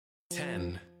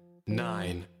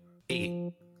9,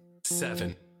 8,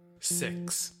 7,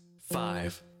 6,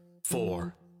 5,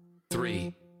 4,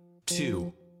 3,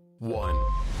 2, 1.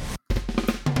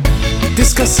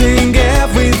 Discussing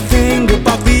everything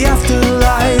about the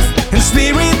afterlife and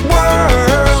spirit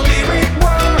world.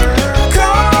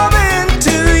 Coming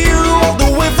to you all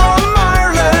the way from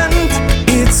Ireland.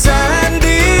 It's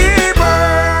Sandie,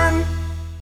 Byrne.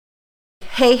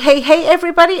 Hey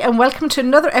everybody, and welcome to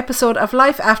another episode of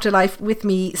Life AfterLife with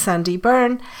me, Sandie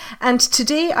Byrne. And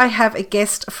today I have a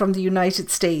guest from the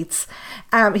United States.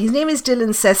 His name is Dylan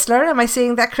Sessler. Am I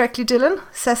saying that correctly, Dylan?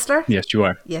 Sessler? Yes, you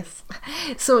are. Yes.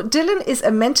 So Dylan is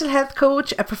a mental health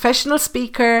coach, a professional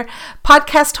speaker,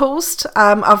 podcast host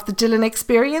of the Dylan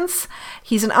Experience.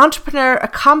 He's an entrepreneur, a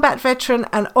combat veteran,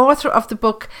 and author of the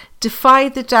book Defy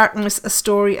the Darkness, A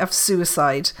Story of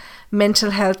Suicide,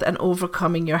 Mental Health and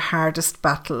Overcoming Your Hardest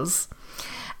Battles.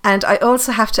 And I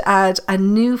also have to add a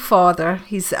new father.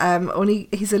 He's a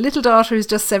little daughter who's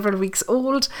just several weeks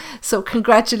old. So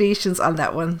congratulations on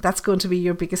that one. That's going to be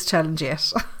your biggest challenge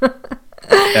yet.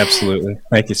 Absolutely.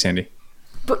 Thank you, Sandie.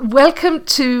 But welcome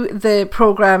to the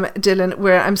program, Dylan,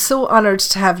 where I'm so honoured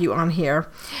to have you on here.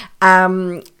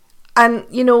 And,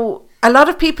 you know, a lot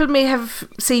of people may have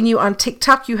seen you on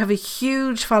TikTok. You have a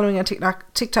huge following on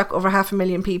TikTok, over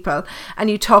 500,000 people, and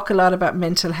you talk a lot about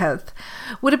mental health.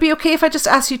 Would it be okay if I just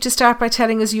ask you to start by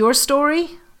telling us your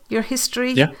story, your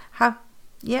history? Yeah.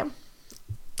 Yeah,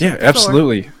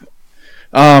 Absolutely.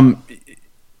 I'll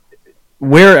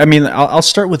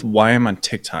start with why I'm on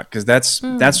TikTok, because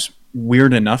that's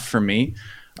weird enough for me.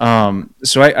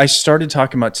 So I started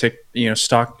talking about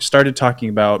started talking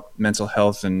about mental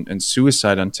health and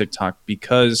suicide on TikTok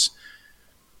because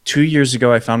 2 years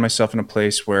ago I found myself in a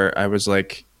place where I was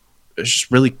like just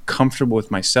really comfortable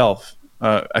with myself.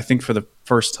 I think for the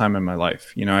first time in my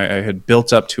life, you know, I had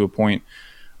built up to a point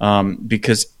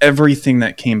because everything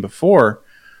that came before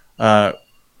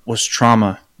was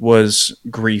trauma, was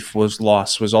grief, was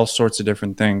loss, was all sorts of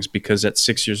different things. Because at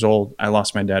 6 years old, I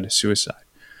lost my dad to suicide.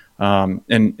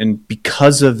 And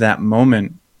because of that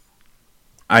moment,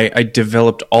 I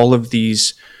developed all of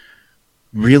these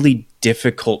really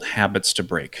difficult habits to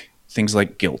break. Things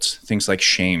like guilt, things like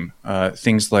shame,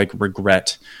 things like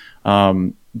regret.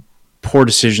 Poor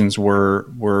decisions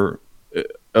were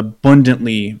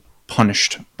abundantly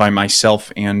punished by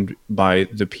myself and by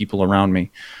the people around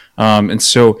me. And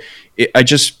so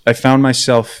I found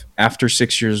myself after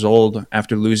 6 years old,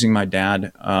 after losing my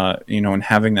dad, and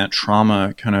having that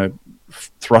trauma kind of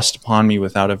thrust upon me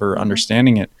without ever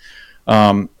understanding it.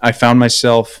 I found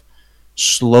myself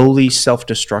slowly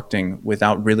self-destructing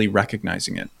without really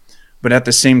recognizing it. But at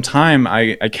the same time,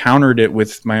 I countered it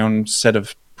with my own set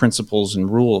of principles and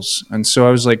rules. And so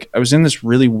I was in this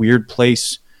really weird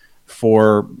place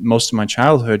for most of my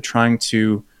childhood, trying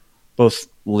to both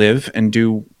live and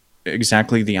do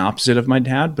exactly the opposite of my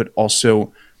dad, but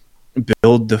also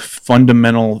build the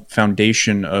fundamental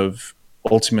foundation of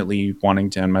ultimately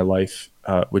wanting to end my life,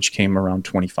 which came around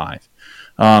 25.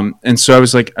 And so I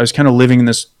was kind of living in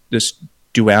this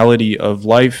duality of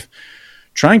life,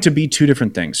 trying to be two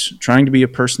different things, trying to be a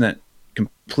person that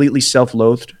completely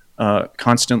self-loathed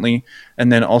constantly,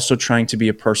 and then also trying to be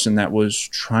a person that was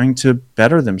trying to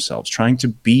better themselves, trying to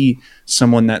be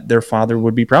someone that their father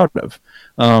would be proud of.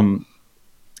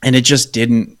 And it just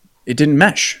didn't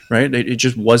mesh, right? It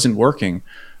just wasn't working.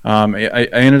 I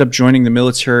ended up joining the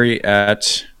military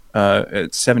at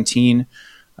 17.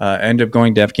 I ended up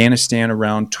going to Afghanistan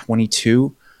around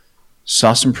 22.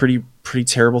 Saw some pretty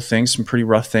terrible things, some pretty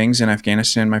rough things in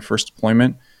Afghanistan, my first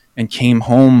deployment, and came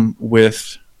home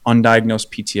with undiagnosed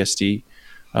PTSD,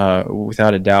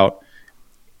 without a doubt.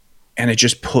 And it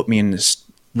just put me in this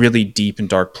really deep and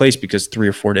dark place, because 3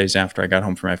 or 4 days after I got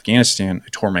home from Afghanistan, I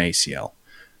tore my ACL.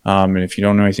 And if you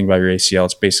don't know anything about your ACL,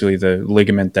 it's basically the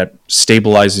ligament that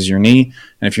stabilizes your knee.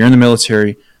 And if you're in the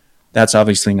military, that's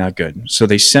obviously not good. So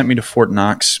they sent me to Fort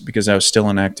Knox, because I was still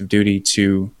on active duty,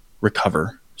 to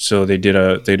recover. So they did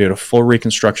a full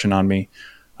reconstruction on me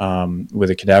with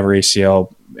a cadaver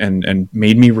ACL and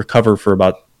made me recover for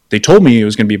they told me it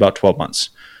was going to be about 12 months.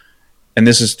 And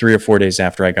this is 3 or 4 days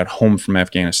after I got home from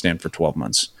Afghanistan for 12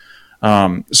 months.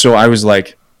 So I was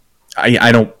like,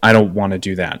 I don't want to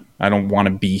do that. I don't want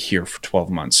to be here for 12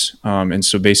 months. And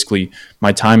so basically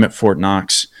my time at Fort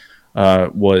Knox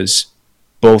was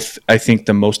both, I think,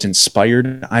 the most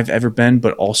inspired I've ever been,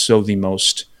 but also the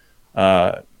most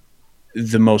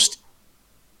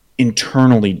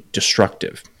internally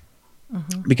destructive,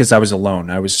 because I was alone.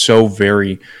 I was so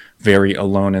very, very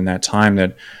alone in that time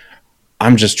that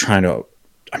I'm just trying to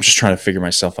I'm just trying to figure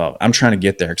myself out. I'm trying to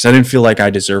get there because I didn't feel like I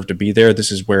deserved to be there.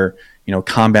 This is where,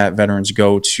 combat veterans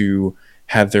go to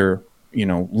have their,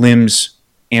 limbs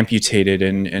amputated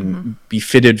and be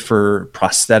fitted for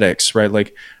prosthetics, right?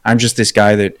 Like, I'm just this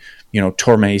guy that,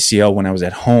 tore my ACL when I was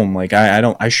at home. Like,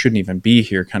 I shouldn't even be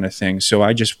here, kind of thing. So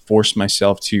I just forced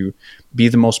myself to be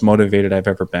the most motivated I've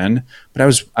ever been. But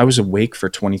I was awake for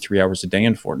 23 hours a day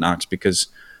in Fort Knox because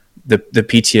the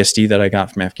PTSD that I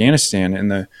got from Afghanistan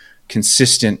and the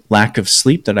consistent lack of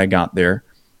sleep that I got there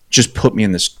just put me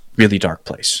in this really dark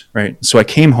place, right? So I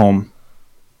came home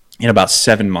in about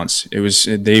 7 months.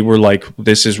 They were like,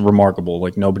 this is remarkable.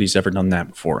 Like, nobody's ever done that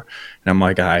before. And I'm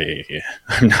like,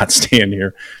 I'm not staying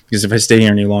here, because if I stay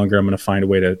here any longer, I'm going to find a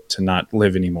way to not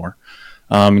live anymore.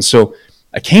 So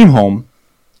I came home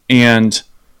and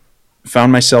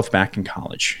found myself back in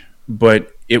college.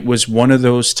 But it was one of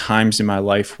those times in my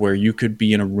life where you could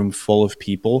be in a room full of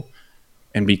people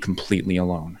and be completely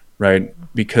alone, right?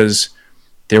 Because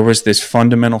there was this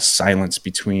fundamental silence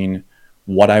between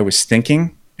what I was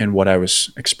thinking and what I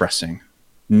was expressing.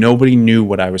 Nobody knew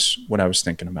what I was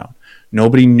thinking about.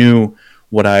 Nobody knew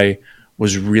what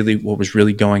was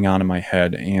really going on in my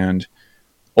head. And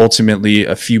ultimately,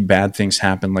 a few bad things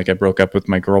happened. Like, I broke up with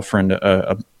my girlfriend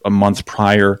a month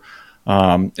prior.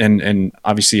 And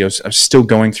obviously I was still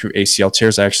going through ACL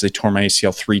tears. I actually tore my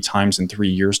ACL 3 times in 3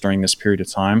 years during this period of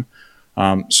time.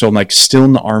 So I'm like still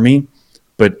in the Army,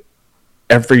 but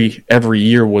every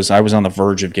year I was on the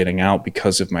verge of getting out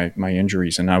because of my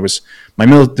injuries. And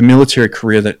the military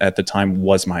career that at the time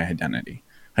was my identity.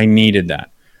 I needed that.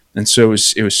 And so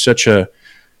it was such a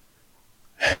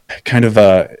kind of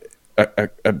a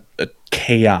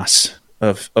chaos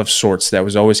of sorts that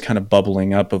was always kind of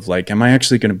bubbling up of like, am I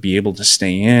actually going to be able to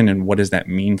stay in? And what does that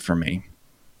mean for me?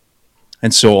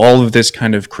 And so all of this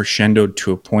kind of crescendoed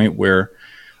to a point where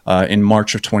in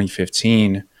March of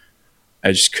 2015,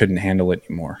 I just couldn't handle it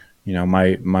anymore.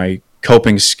 My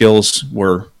coping skills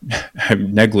were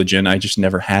negligent. I just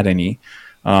never had any.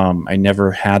 I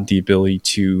never had the ability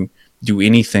to do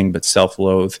anything but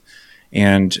self-loathe.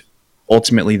 And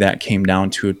ultimately that came down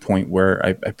to a point where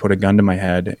I put a gun to my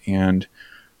head, and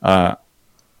I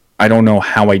don't know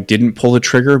how I didn't pull the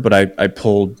trigger, but I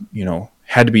pulled,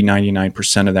 had to be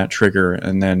 99% of that trigger,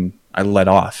 and then I let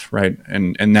off, right?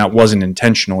 And that wasn't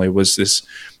intentional. It was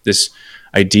this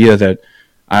idea that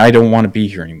I don't want to be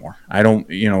here anymore. I don't,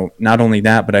 not only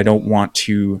that, but I don't want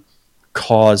to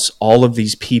cause all of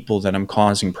these people that I'm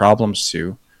causing problems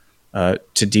to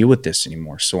deal with this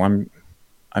anymore. So I'm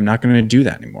not going to do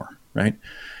that anymore, right?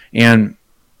 And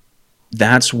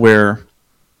that's where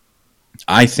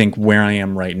I think where I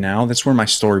am right now, that's where my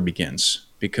story begins,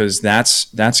 because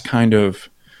that's kind of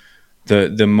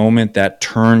the moment that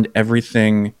turned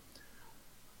everything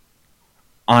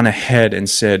on a head and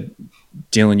said,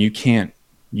 Dylan,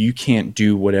 you can't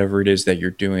do whatever it is that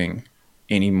you're doing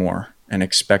anymore and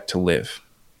expect to live,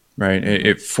 right?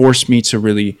 It forced me to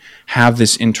really have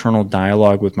this internal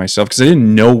dialogue with myself, because I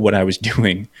didn't know what I was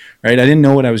doing, right? I didn't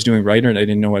know what I was doing right, or I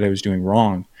didn't know what I was doing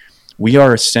wrong. We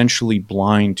are essentially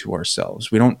blind to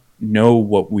ourselves. We don't know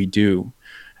what we do.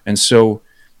 And so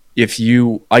if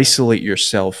you isolate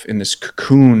yourself in this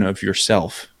cocoon of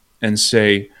yourself and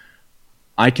say,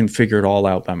 I can figure it all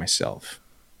out by myself,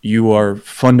 you are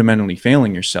fundamentally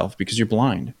failing yourself, because you're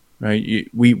blind, right?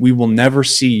 We will never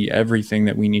see everything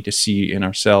that we need to see in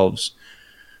ourselves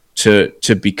to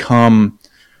become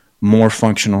more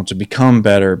functional, to become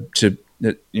better, to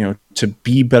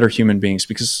be better human beings,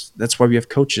 because that's why we have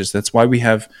coaches. That's why we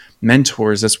have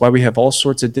mentors. That's why we have all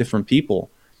sorts of different people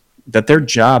that their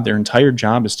entire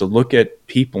job is to look at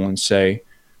people and say,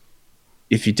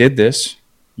 if you did this,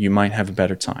 you might have a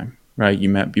better time, right? You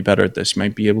might be better at this. You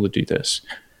might be able to do this.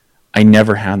 I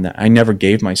never had that. I never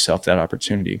gave myself that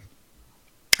opportunity.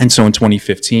 And so in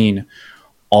 2015,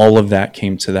 all of that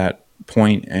came to that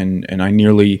point, and I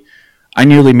nearly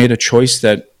made a choice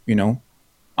that,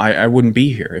 I wouldn't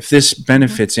be here. If this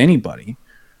benefits anybody,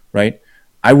 right,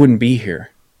 I wouldn't be here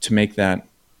to make that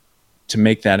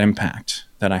impact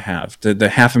that I have. The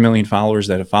 500,000 followers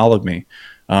that have followed me,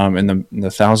 and the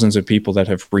thousands of people that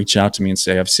have reached out to me and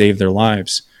say I've saved their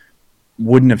lives,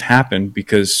 wouldn't have happened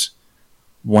because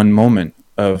one moment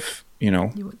of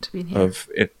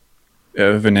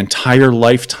of an entire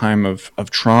lifetime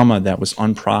of trauma that was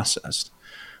unprocessed.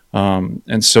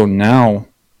 And so now,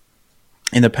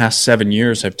 in the past 7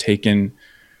 years, I've taken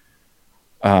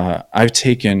that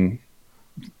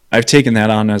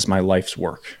on as my life's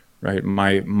work, right?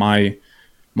 My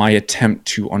attempt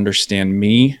to understand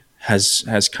me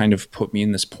has kind of put me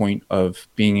in this point of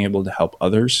being able to help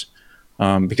others,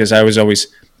 because I was always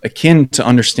akin to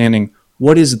understanding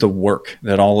what is the work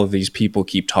that all of these people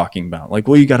keep talking about? Like,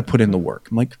 well, you got to put in the work.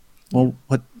 I'm like, well,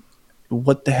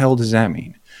 what the hell does that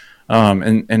mean?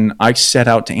 And I set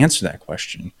out to answer that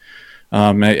question.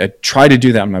 I try to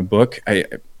do that in my book.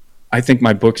 I think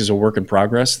my book is a work in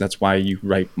progress. That's why you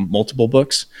write multiple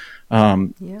books,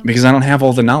 because I don't have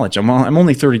all the knowledge. I'm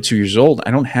only 32 years old.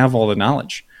 I don't have all the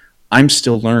knowledge. I'm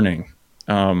still learning.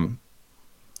 And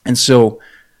so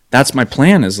that's my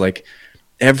plan, is like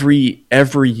every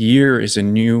year is a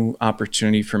new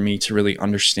opportunity for me to really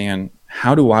understand,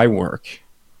 how do I work?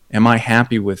 Am I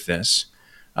happy with this?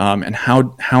 And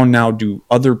how now do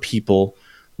other people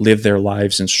live their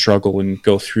lives and struggle and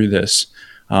go through this?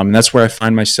 And that's where I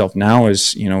find myself now,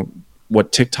 is,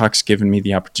 what TikTok's given me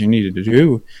the opportunity to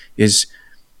do is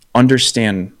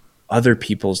understand other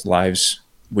people's lives,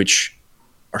 which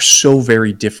are so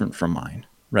very different from mine,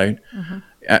 right?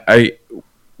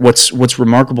 What's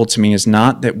remarkable to me is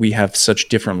not that we have such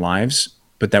different lives,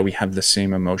 but that we have the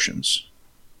same emotions.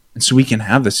 And so we can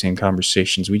have the same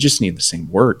conversations. We just need the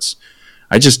same words.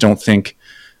 I just don't think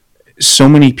so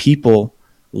many people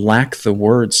lack the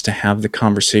words to have the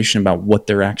conversation about what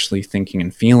they're actually thinking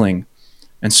and feeling.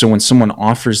 And so when someone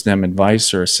offers them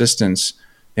advice or assistance,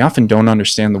 they often don't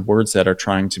understand the words that are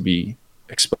trying to be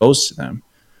exposed to them.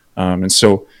 And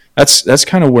so that's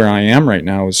kind of where I am right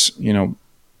now, is,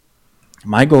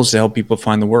 my goal is to help people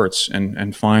find the words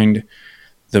and find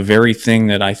the very thing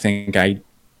that I think I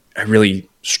really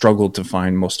struggled to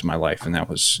find most of my life. And that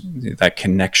was that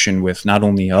connection with not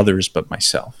only others, but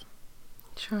myself.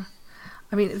 Sure.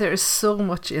 I mean, there is so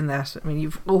much in that. I mean,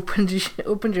 you've opened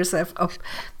yourself up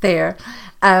there.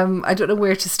 I don't know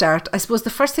where to start. I suppose the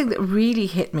first thing that really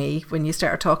hit me when you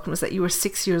started talking was that you were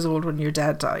 6 years old when your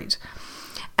dad died.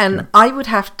 And I would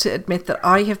have to admit that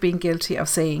I have been guilty of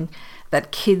saying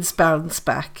that kids bounce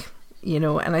back,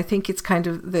 and I think it's kind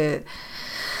of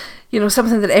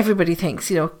something that everybody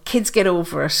thinks, kids get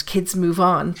over it, kids move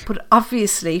on. But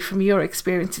obviously, from your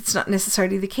experience, it's not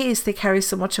necessarily the case. They carry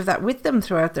so much of that with them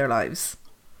throughout their lives.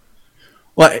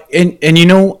 Well, and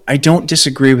I don't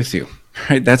disagree with you.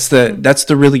 Right? That's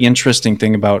the really interesting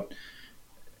thing about,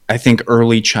 I think,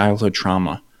 early childhood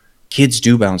trauma. Kids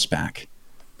do bounce back,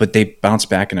 but they bounce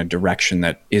back in a direction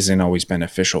that isn't always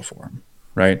beneficial for them.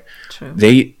 Right?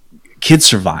 True. Kids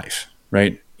survive.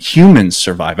 Right? Humans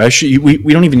survive. We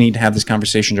don't even need to have this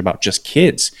conversation about just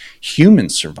kids.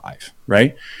 Humans survive,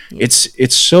 right? Yeah.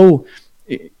 It's so,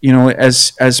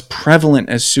 as prevalent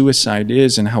as suicide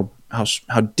is, and how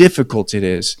difficult it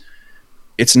is,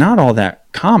 it's not all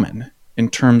that common in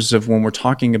terms of when we're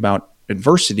talking about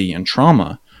adversity and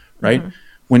trauma, right?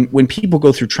 Mm-hmm. When people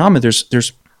go through trauma,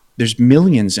 there's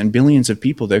millions and billions of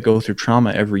people that go through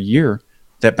trauma every year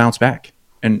that bounce back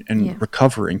and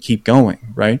recover and keep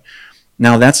going, right?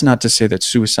 Now, that's not to say that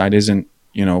suicide isn't,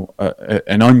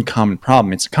 an uncommon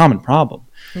problem. It's a common problem.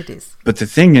 It is. But the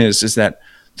thing is that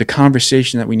the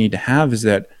conversation that we need to have is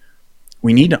that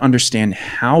we need to understand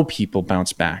how people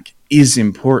bounce back is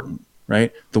important,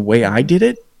 right? The way I did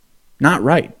it, not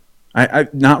right.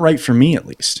 Not right for me, at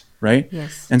least, right?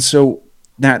 Yes. And so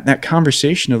that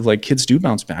conversation of like, kids do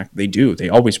bounce back. They do. They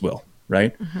always will,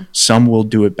 right? Mm-hmm. Some will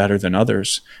do it better than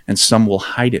others, and some will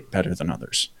hide it better than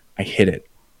others. I hid it.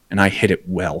 And I hid it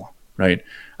well, right?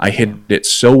 I hid it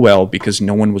so well because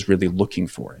no one was really looking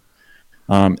for it.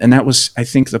 And that was, I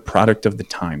think, the product of the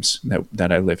times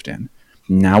that I lived in.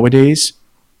 Nowadays,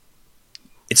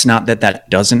 it's not that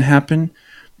doesn't happen,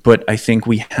 but I think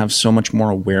we have so much more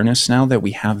awareness now that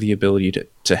we have the ability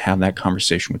to have that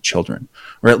conversation with children.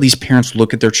 Or at least parents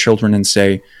look at their children and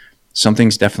say,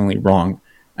 something's definitely wrong,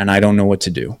 and I don't know what to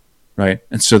do, right?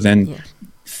 And so then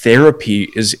therapy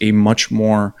is a much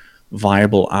more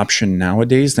viable option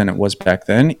nowadays than it was back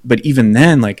then. But even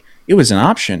then, like, it was an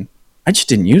option. I just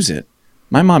didn't use it.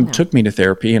 My mom took me to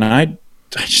therapy, and I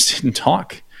just didn't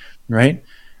talk, right?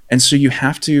 And so you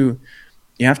have to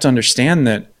understand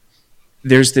that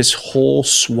there's this whole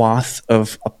swath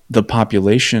of the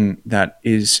population that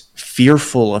is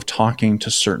fearful of talking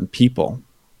to certain people,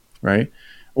 right?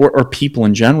 Or people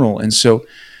in general. And so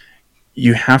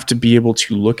you have to be able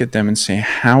to look at them and say,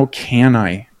 how can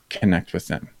I connect with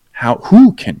them?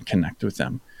 Who can connect with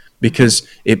them? Because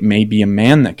it may be a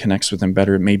man that connects with them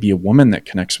better. It may be a woman that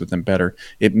connects with them better.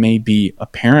 It may be a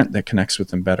parent that connects with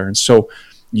them better. And so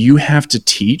you have to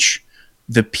teach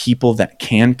the people that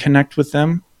can connect with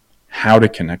them how to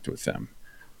connect with them.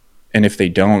 And if they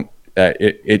don't,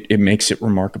 it makes it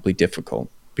remarkably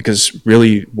difficult, because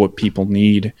really what people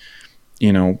need,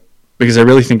 because I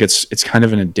really think it's kind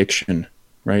of an addiction,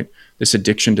 right? This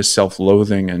addiction to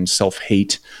self-loathing and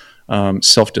self-hate,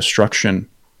 self-destruction.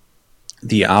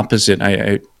 The opposite.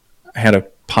 I had a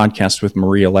podcast with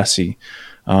Maria Lessie,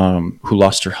 who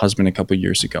lost her husband a couple of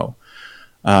years ago.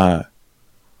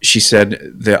 She said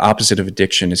the opposite of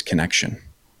addiction is connection.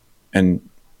 And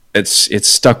it's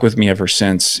stuck with me ever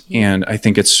since. And I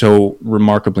think it's so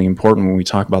remarkably important when we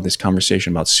talk about this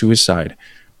conversation about suicide.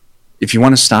 If you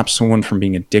want to stop someone from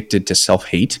being addicted to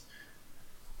self-hate,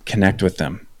 connect with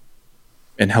them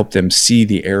and help them see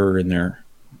the error in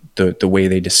the way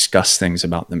they discuss things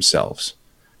about themselves.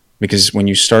 Because when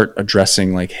you start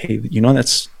addressing like, hey,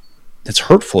 that's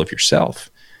hurtful of yourself,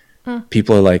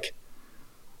 people are like,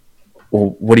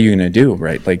 well, what are you going to do?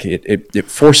 Right. Like it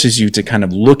forces you to kind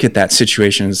of look at that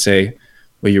situation and say,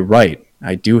 well, you're right.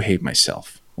 I do hate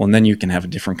myself. Well, and then you can have a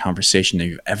different conversation than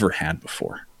you've ever had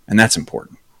before. And that's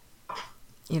important.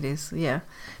 It is. Yeah.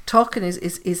 Talking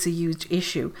is a huge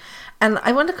issue. And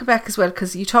I want to come back as well,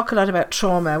 because you talk a lot about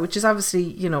trauma, which is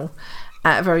obviously,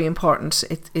 very important.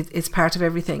 It's part of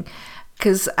everything.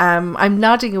 Because I'm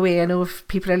nodding away. I know if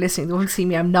people are listening, they won't see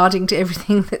me. I'm nodding to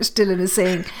everything that Dylan is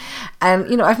saying.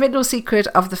 And, I've made no secret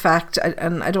of the fact,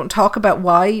 and I don't talk about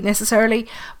why necessarily,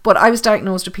 but I was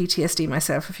diagnosed with PTSD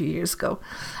myself a few years ago.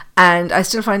 And I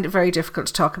still find it very difficult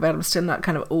to talk about. I'm still not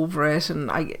kind of over it.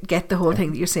 And I get the whole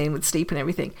thing that you're saying with sleep and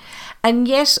everything. And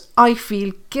yet I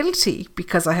feel guilty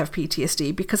because I have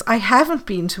PTSD, because I haven't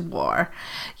been to war.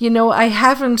 I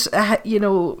haven't,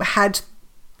 had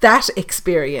that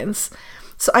experience.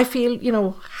 So I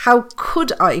feel, how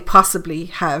could I possibly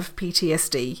have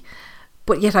PTSD?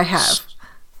 But yet I have.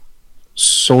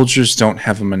 Soldiers don't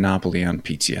have a monopoly on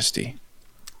PTSD.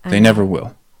 They never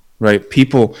will, right?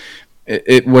 People,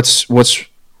 what's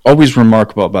always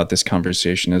remarkable about this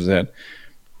conversation is that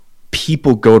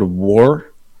people go to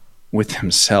war with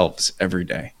themselves every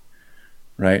day,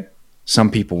 right?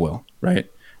 Some people will, right?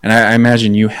 And I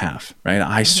imagine you have, right?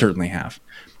 I certainly have.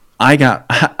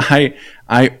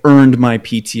 I earned my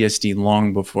PTSD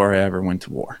long before I ever went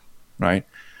to war, right?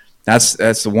 That's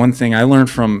the one thing I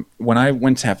learned from when I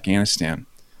went to Afghanistan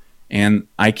and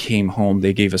I came home.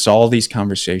 They gave us all these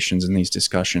conversations and these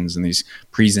discussions and these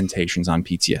presentations on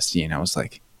PTSD. And I was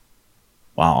like,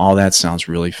 wow, all that sounds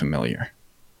really familiar.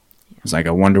 I was like,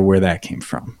 I wonder where that came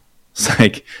from. It's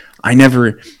like,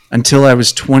 until I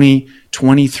was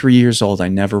 23 years old, I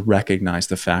never recognized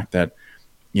the fact that,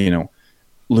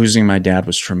 losing my dad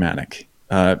was traumatic.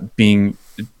 Being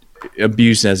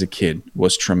abused as a kid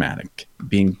was traumatic.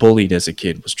 Being bullied as a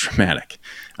kid was traumatic.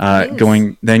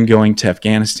 Going to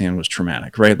Afghanistan was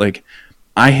traumatic, right? Like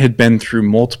I had been through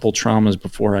multiple traumas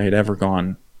before I had ever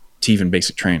gone to even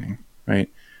basic training, right?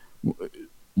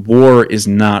 War is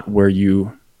not where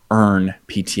you earn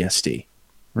PTSD,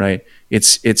 right?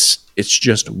 It's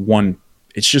just one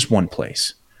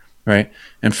place. Right.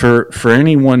 And for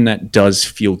anyone that does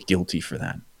feel guilty for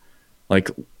that, like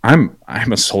I'm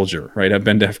a soldier, right? I've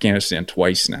been to Afghanistan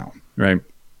twice now, right?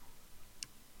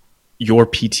 Your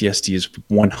PTSD is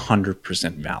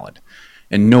 100% valid.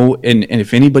 And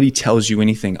if anybody tells you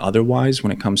anything otherwise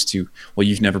when it comes to, well,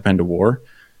 you've never been to war,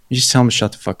 you just tell them to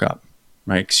shut the fuck up,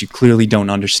 right? Because you clearly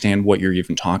don't understand what you're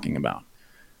even talking about.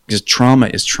 Because trauma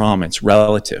is trauma. It's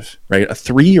relative, right? A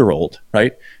 3-year-old,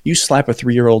 right? You slap a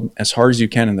 3-year-old as hard as you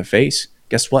can in the face.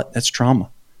 Guess what? That's trauma.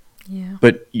 Yeah.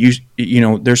 But there's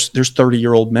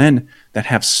 30-year-old men that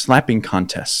have slapping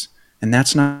contests, and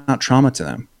that's not trauma to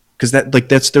them because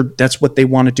that's what they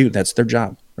want to do. That's their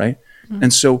job, right? Mm-hmm.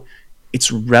 And so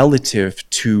it's relative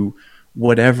to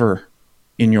whatever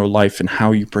in your life and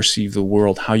how you perceive the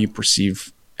world, how you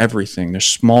perceive everything. There's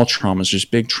small traumas, there's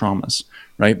big traumas.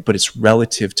 Right? But it's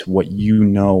relative to what you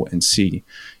know and see.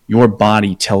 Your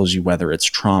body tells you whether it's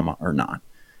trauma or not.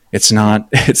 It's not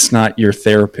your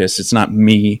therapist. It's not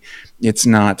me. It's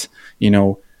not,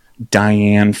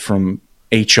 Diane from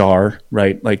HR,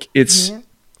 right? Like it's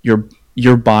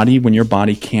your body, when your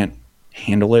body can't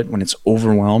handle it, when it's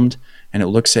overwhelmed and it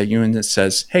looks at you and it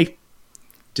says, hey,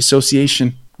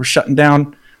 dissociation, we're shutting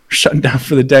down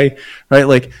for the day, right?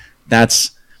 Like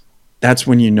that's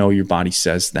when your body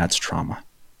says that's trauma.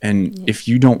 And if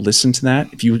you don't listen to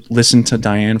that, if you listen to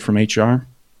Diane from HR,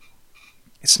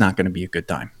 it's not going to be a good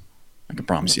time. I can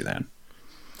promise you that.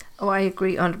 Oh, I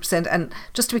agree 100%. And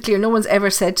just to be clear, no one's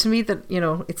ever said to me that,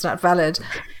 it's not valid.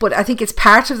 But I think it's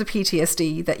part of the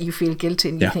PTSD that you feel guilty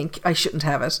and you think I shouldn't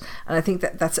have it. And I think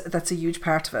that's a huge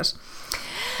part of it.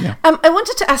 Yeah. I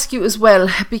wanted to ask you as well,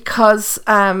 because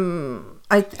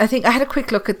I think I had a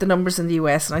quick look at the numbers in the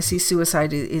US and I see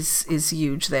suicide is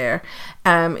huge there.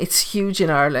 It's huge in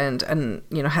Ireland and,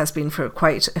 has been for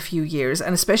quite a few years.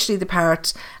 And especially the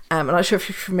part, I'm not sure if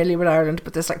you're familiar with Ireland,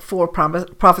 but there's like 4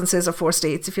 provinces or 4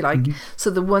 states, if you like. Mm-hmm. So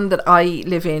the one that I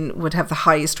live in would have the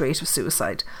highest rate of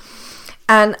suicide.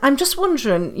 And I'm just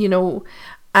wondering,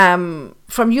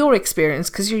 from your experience,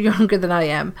 because you're younger than I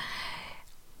am,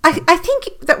 I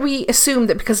think that we assume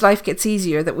that because life gets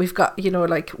easier, that we've got,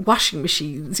 like washing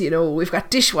machines, we've got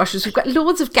dishwashers, we've got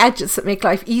loads of gadgets that make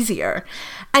life easier.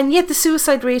 And yet the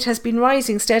suicide rate has been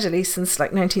rising steadily since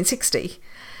like 1960.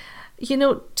 Do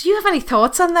you have any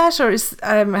thoughts on that, or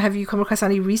have you come across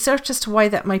any research as to why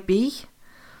that might be?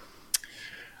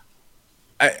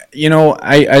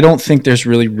 I don't think there's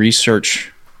really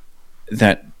research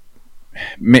that,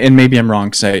 and maybe I'm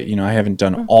wrong because I haven't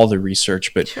done all the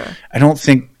research, but sure. I don't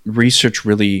think research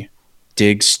really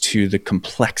digs to the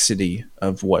complexity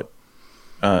of what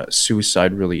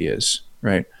suicide really is,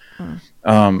 right?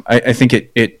 I think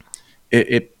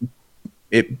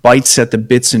it bites at the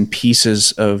bits and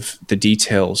pieces of the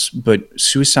details, but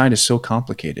suicide is so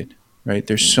complicated, right?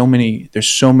 There's so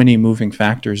many moving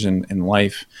factors in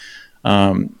life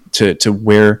to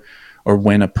where or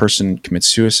when a person commits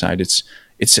suicide.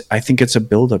 I think it's a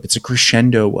buildup. It's a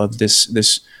crescendo of this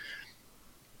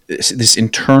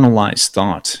internalized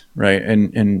thought, right?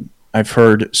 And I've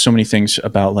heard so many things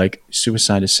about like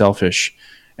suicide is selfish,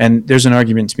 and there's an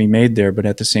argument to be made there. But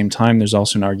at the same time, there's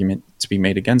also an argument to be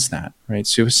made against that, right?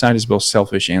 Suicide is both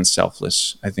selfish and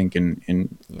selfless. I think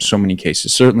in so many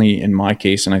cases, certainly in my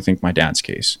case, and I think my dad's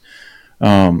case,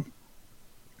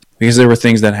 because there were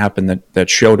things that happened that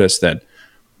showed us that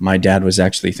my dad was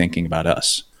actually thinking about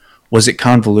us. Was it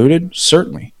convoluted?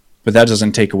 Certainly. But that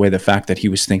doesn't take away the fact that he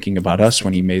was thinking about us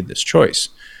when he made this choice,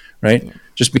 right? Yeah.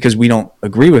 Just because we don't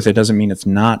agree with it doesn't mean it's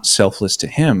not selfless to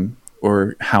him,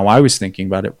 or how I was thinking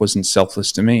about it wasn't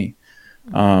selfless to me.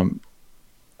 I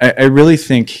really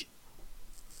think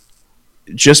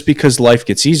just because life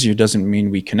gets easier doesn't mean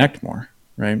we connect more,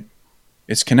 right?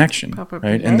 It's connection, probably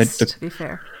right? And to be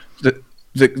fair.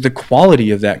 The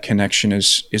quality of that connection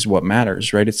is what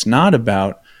matters, right? It's not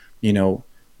about,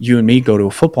 you and me go to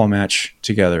a football match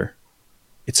together.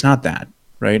 It's not that,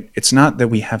 right? It's not that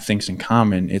we have things in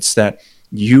common. It's that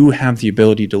you have the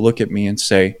ability to look at me and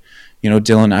say,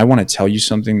 Dylan, I want to tell you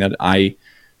something that I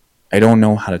don't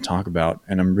know how to talk about,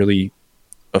 and I'm really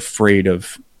afraid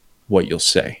of what you'll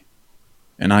say.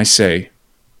 And I say,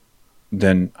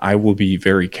 then I will be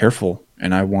very careful,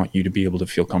 and I want you to be able to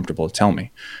feel comfortable to tell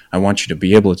me. I want you to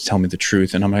be able to tell me the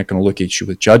truth, and I'm not going to look at you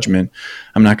with judgment.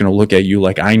 I'm not going to look at you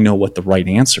like I know what the right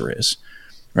answer is,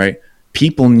 right?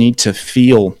 People need to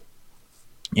feel,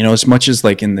 as much as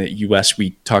like in the US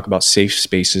we talk about safe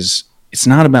spaces, it's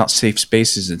not about safe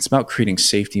spaces. It's about creating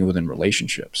safety within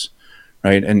relationships,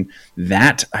 right? And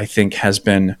that, I think, has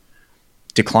been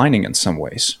declining in some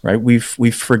ways, right? We've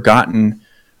forgotten,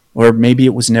 or maybe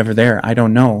it was never there. I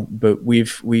don't know, but we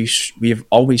have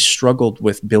always struggled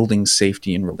with building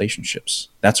safety in relationships.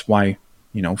 That's why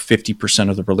 50%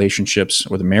 of the relationships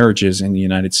or the marriages in the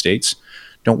United States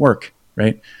don't work,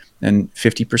 right? And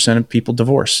 50% of people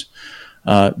divorce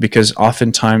because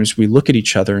oftentimes we look at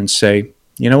each other and say,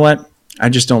 you know what, I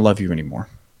just don't love you anymore.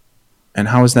 And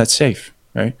how is that safe,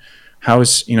 right? How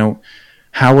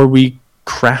are we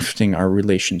crafting our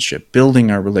relationship, building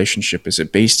our relationship? Is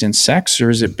it based in sex, or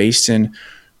is it based in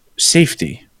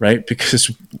safety, right?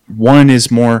 Because one is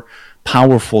more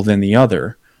powerful than the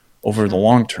other over the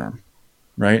long term,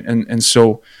 right? And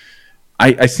so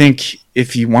I think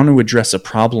if you want to address a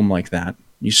problem like that,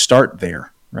 you start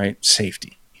there, right?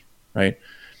 Safety, right?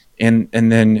 And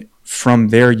then from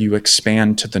there you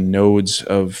expand to the nodes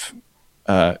of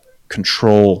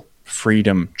control,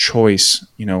 freedom, choice,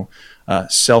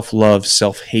 self-love,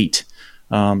 self-hate.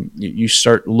 You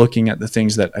start looking at the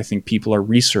things that I think people are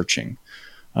researching.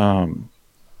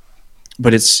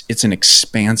 But it's an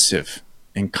expansive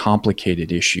and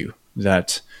complicated issue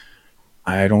that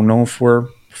I don't know if we're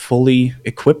fully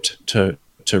equipped to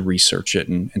research it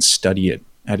and study it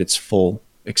at its full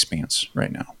expanse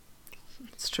right now.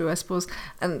 It's true, I suppose.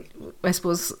 And I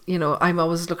suppose, I'm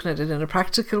always looking at it in a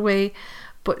practical way.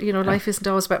 But, life isn't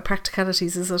always about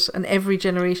practicalities, is it? And every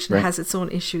generation has its own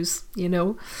issues,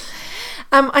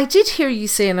 I did hear you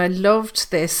say, and I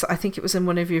loved this, I think it was in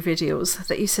one of your videos,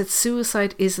 that you said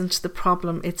suicide isn't the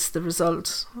problem, it's the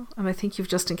result. And I think you've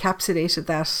just encapsulated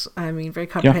that, very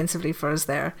comprehensively for us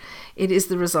there. It is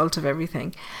the result of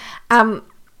everything.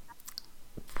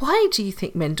 Why do you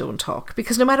think men don't talk?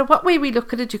 Because no matter what way we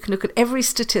look at it, you can look at every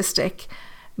statistic,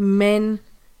 men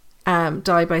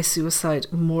die by suicide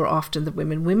more often than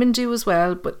women. Women do as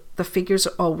well, but the figures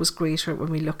are always greater when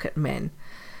we look at men.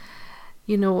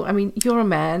 You're a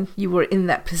man, you were in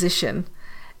that position.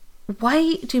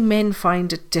 Why do men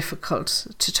find it difficult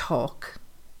to talk?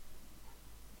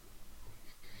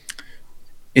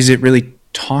 Is it really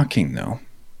talking, though?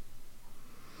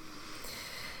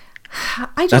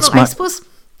 I don't know.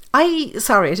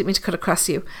 Sorry, I didn't mean to cut across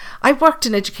you. I worked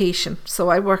in education, so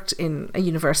I worked in a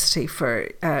university for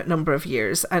a number of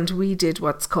years, and we did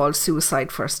what's called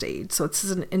suicide first aid. So it's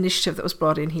an initiative that was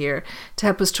brought in here to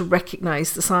help us to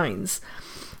recognise the signs.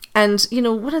 And, you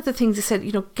know, one of the things they said,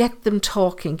 you know, get them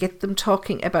talking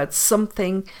about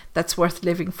something that's worth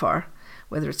living for.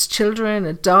 Whether it's children,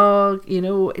 a dog, you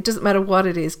know, it doesn't matter what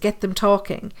it is, get them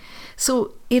talking.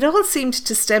 So it all seemed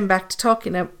to stem back to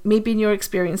talking. Now, maybe in your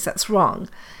experience that's wrong.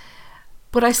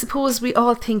 But I suppose we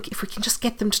all think if we can just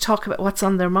get them to talk about what's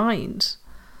on their mind.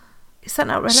 Is that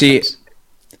not relevant? See,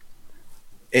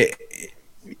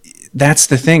 that's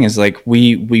the thing is like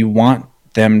we want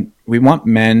them, we want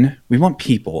men, we want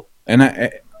people. And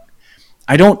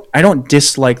I don't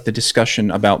dislike the discussion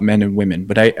about men and women,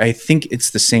 but I think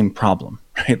it's the same problem,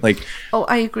 right? Like, oh,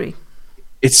 I agree.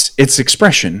 It's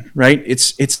expression, right?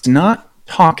 It's not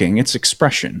talking, it's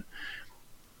expression.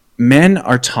 Men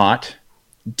are taught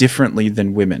differently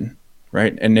than women,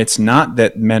 right? And it's not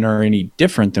that men are any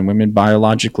different than women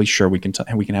biologically. Sure, we can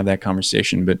have that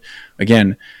conversation, but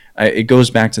again, it goes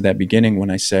back to that beginning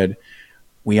when I said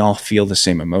we all feel the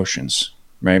same emotions,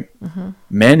 right? Mm-hmm.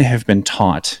 Men have been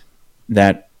taught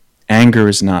that anger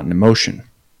is not an emotion,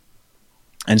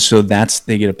 and so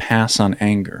they get a pass on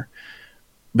anger,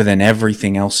 but then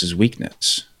everything else is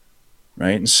weakness,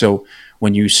 right? And so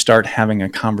when you start having a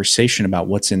conversation about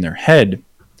what's in their head,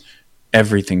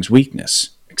 everything's weakness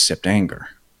except anger,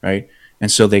 right?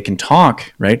 And so they can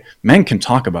talk, right? Men can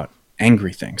talk about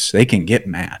angry things. They can get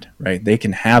mad, right? They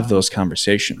can have those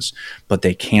conversations, but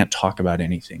they can't talk about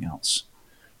anything else,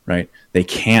 right? They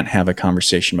can't have a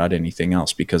conversation about anything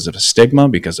else because of a stigma,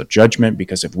 because of judgment,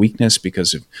 because of weakness,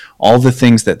 because of all the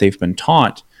things that they've been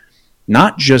taught,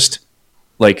 not just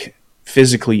like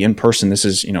physically in person. This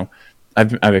is, you know,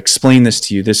 I've explained this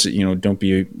to you. This, you know, don't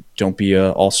be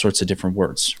all sorts of different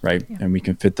words, right? Yeah. And we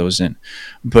can fit those in,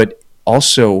 but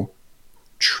also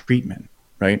treatment,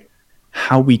 right?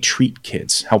 How we treat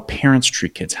kids, how parents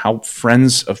treat kids, how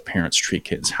friends of parents treat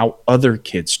kids, how other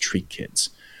kids treat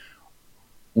kids.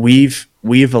 We've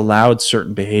allowed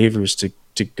certain behaviors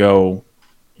to go,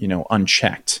 you know,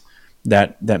 unchecked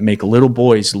that make little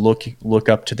boys look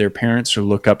up to their parents or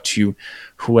look up to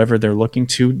whoever they're looking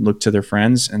to, look to their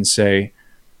friends and say,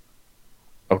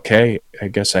 okay, I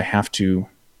guess I have to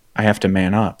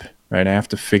man up, right? I have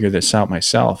to figure this out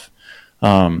myself.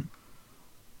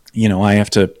 You know, I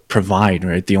have to provide,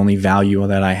 right? The only value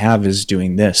that I have is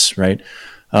doing this, right?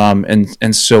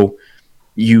 And so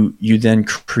you then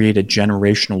create a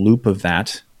generational loop of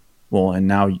that. Well, and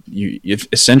now if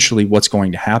essentially what's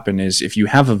going to happen is if you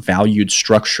have a valued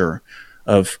structure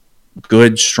of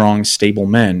good, strong, stable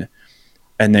men,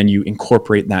 and then you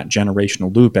incorporate that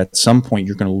generational loop, at some point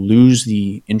you're going to lose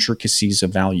the intricacies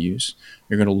of values.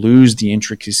 You're going to lose the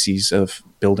intricacies of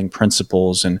building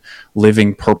principles and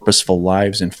living purposeful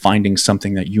lives and finding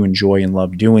something that you enjoy and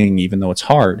love doing, even though it's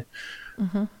hard.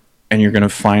 Mm-hmm. And you're going to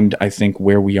find, I think,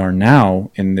 where we are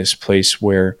now in this place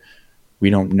where we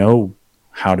don't know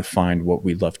how to find what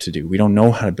we love to do. We don't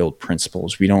know how to build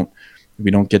principles. We don't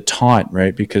get taught,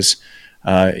 right? Because,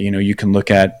 you know, you can look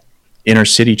at inner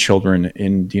city children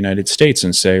in the United States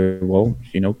and say, well,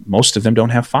 you know, most of them don't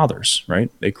have fathers, right?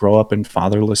 They grow up in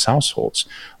fatherless households.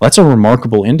 Well, that's a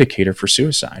remarkable indicator for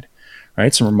suicide, right?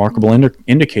 It's a remarkable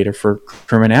indicator for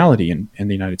criminality in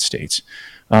the United States.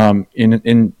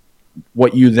 In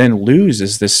what you then lose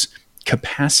is this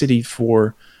capacity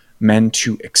for men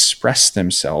to express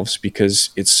themselves, because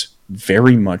it's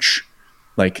very much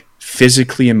like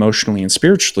physically, emotionally, and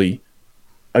spiritually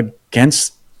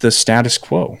against the status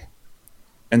quo.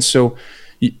 And so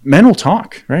men will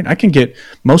talk, right? I can get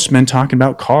most men talking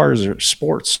about cars or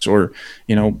sports or,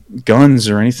 you know, guns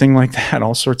or anything like that,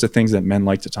 all sorts of things that men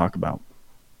like to talk about.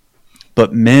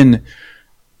 But men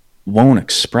won't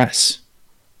express.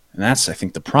 And that's, I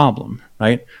think, the problem,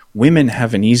 right? Women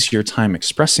have an easier time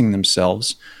expressing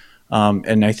themselves.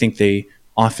 And I think they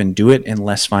often do it in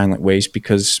less violent ways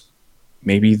because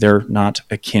maybe they're not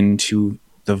akin to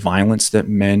the violence that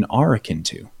men are akin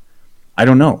to. I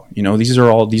don't know. You know, these are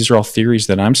all theories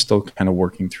that I'm still kind of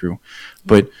working through.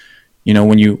 But, you know,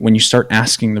 when you start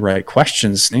asking the right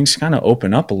questions, things kind of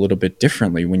open up a little bit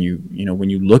differently when you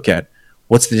look at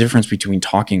what's the difference between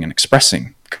talking and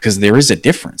expressing, because there is a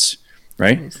difference,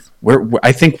 right? Nice.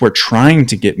 I think we're trying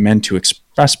to get men to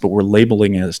express, but we're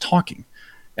labeling it as talking,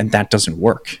 and that doesn't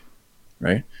work,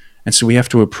 right? And so we have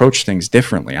to approach things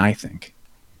differently, I think.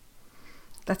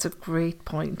 That's a great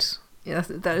point. Yeah,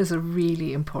 that is a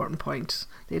really important point.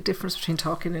 The difference between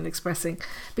talking and expressing,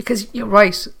 because you're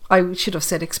right. I should have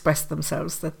said express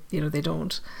themselves, that, you know, they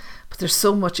don't. But there's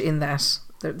so much in that.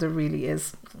 There really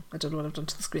is. I don't know what I've done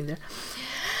to the screen there.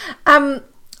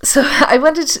 So I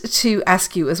wanted to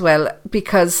ask you as well,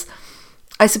 because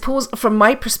I suppose from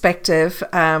my perspective,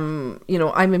 you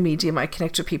know, I'm a medium. I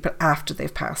connect with people after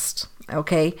they've passed.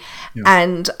 Okay. Yeah.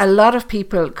 And a lot of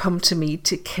people come to me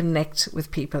to connect with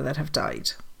people that have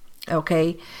died.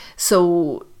 Okay.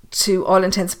 So to all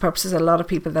intents and purposes, a lot of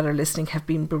people that are listening have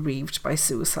been bereaved by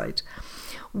suicide.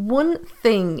 One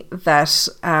thing that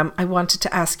I wanted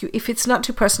to ask you, if it's not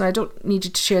too personal, I don't need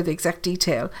you to share the exact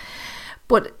detail,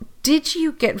 but did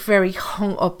you get very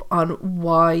hung up on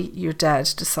why your dad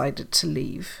decided to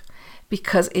leave?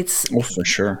 Because it's... Oh, for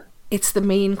sure. It's the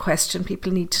main question.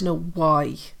 People need to know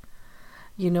why,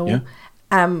 you know. Yeah.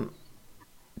 I'm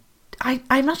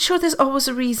not sure there's always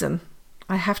a reason.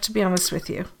 I have to be honest with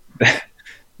you.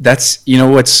 That's, you know,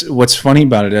 what's funny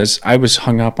about it is I was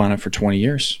hung up on it for 20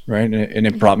 years, right? And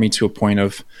it brought me to a point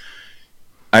of,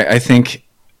 I think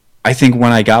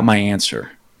when I got my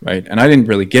answer, right? And I didn't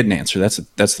really get an answer. That's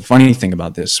the funny thing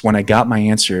about this. When I got my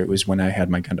answer, it was when I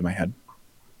had my gun to my head.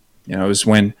 You know, it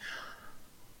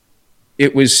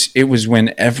was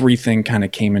when everything kind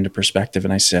of came into perspective,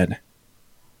 and I said,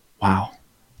 wow,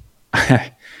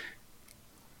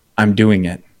 I'm doing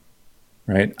it.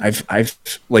 Right. I've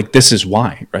like, this is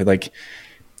why, right? Like,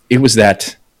 it was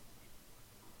that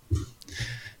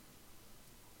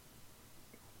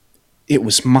it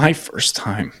was my first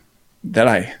time that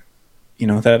I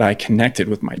connected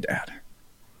with my dad,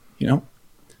 you know?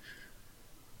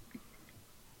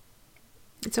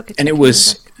 It's okay. And it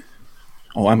was,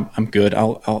 I'm good.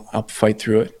 I'll fight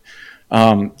through it.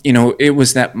 You know, it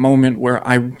was that moment where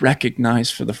I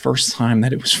recognized for the first time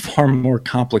that it was far more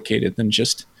complicated than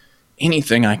just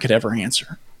anything I could ever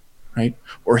answer, right?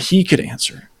 Or he could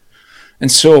answer.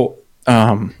 And so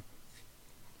I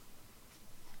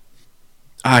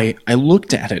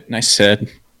looked at it and I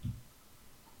said,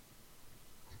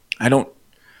 I don't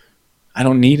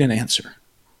need an answer,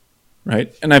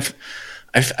 right? And I've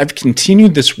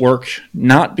continued this work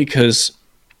not because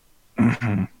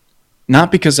I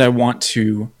want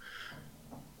to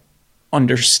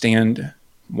understand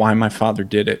why my father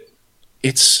did it.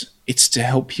 It's to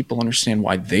help people understand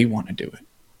why they want to do it,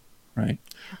 right?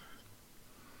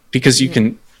 Because you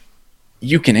can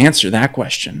answer that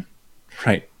question,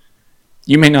 right?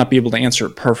 You may not be able to answer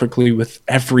it perfectly with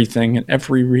everything and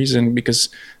every reason, because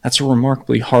that's a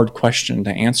remarkably hard question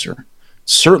to answer.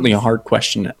 Certainly a hard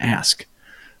question to ask.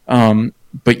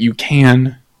 But you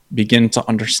can begin to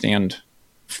understand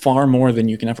far more than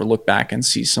you can ever look back and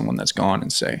see someone that's gone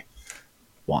and say,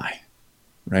 why,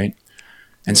 right?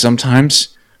 And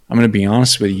sometimes, I'm going to be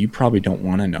honest with you, you probably don't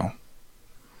want to know.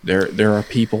 There are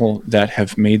people that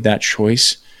have made that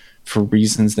choice for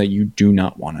reasons that you do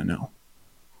not want to know.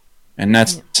 And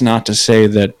that's not to say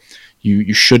that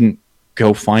you shouldn't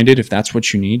go find it. If that's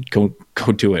what you need, go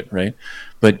do it, right?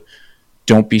 But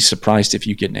don't be surprised if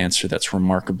you get an answer that's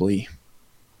remarkably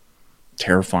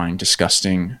terrifying,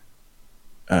 disgusting,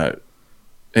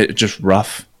 just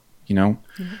rough, you know?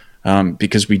 Mm-hmm.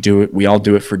 Because we all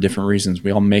do it for different reasons. We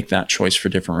all make that choice for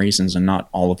different reasons, and not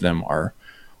all of them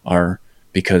are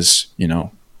because, you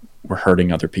know, we're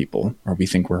hurting other people, or we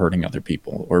think we're hurting other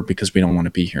people, or because we don't want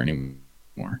to be here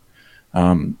anymore.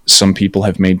 Some people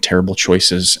have made terrible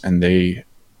choices and they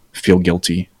feel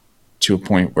guilty to a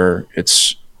point where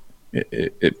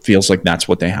it feels like that's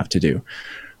what they have to do.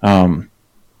 You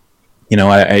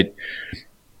know,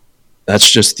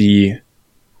 that's just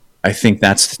I think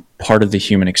that's part of the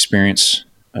human experience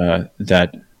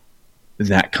that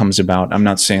comes about. I'm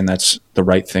not saying that's the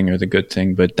right thing or the good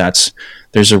thing, but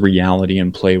there's a reality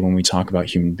in play when we talk about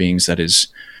human beings that is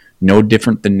no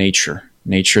different than nature.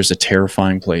 Nature is a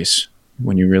terrifying place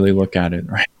when you really look at it,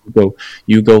 right?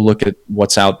 You go look at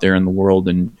what's out there in the world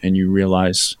and you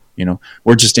realize, you know,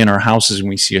 we're just in our houses and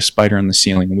we see a spider on the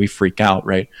ceiling and we freak out,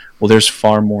 right? Well, there's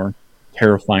far more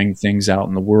terrifying things out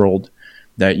in the world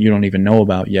that you don't even know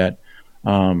about yet.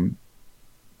 And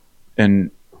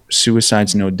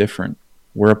suicide's no different.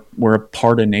 We're a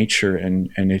part of nature,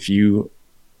 and if you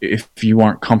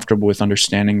aren't comfortable with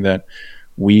understanding that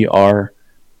we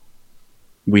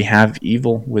have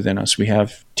evil within us, we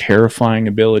have terrifying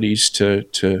abilities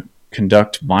to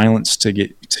conduct violence,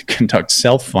 to conduct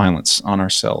self-violence on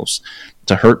ourselves,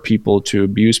 to hurt people, to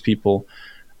abuse people,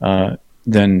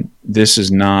 then this is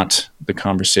not the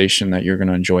conversation that you're going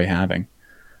to enjoy having.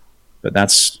 But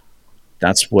that's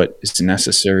what is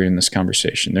necessary in this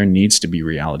conversation. There needs to be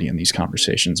reality in these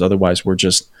conversations. Otherwise, we're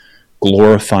just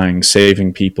glorifying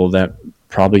saving people that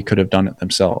probably could have done it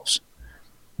themselves,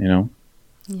 you know?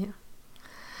 Yeah.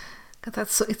 God,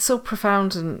 it's so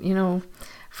profound, and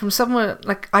from someone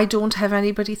like, I don't have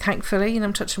anybody, thankfully, and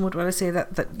I'm touching wood when I say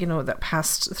that that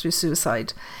passed through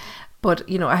suicide, but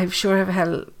I've sure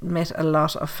have met a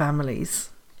lot of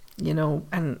families,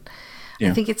 and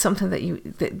I think it's something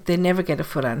that they never get a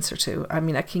full answer to. I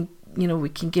mean, we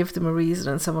can give them a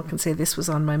reason, and someone can say this was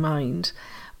on my mind,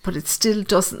 but it still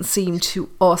doesn't seem to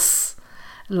us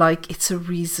like it's a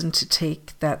reason to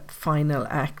take that final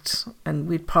act, and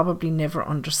we'd probably never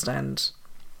understand,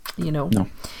 No.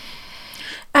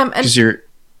 Because you're...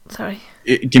 Sorry.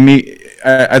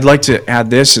 I'd like to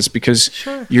add this, is because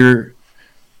Sure.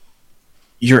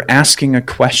 You're asking a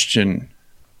question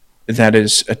that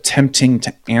is attempting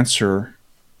to answer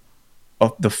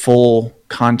the full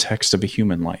context of a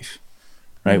human life,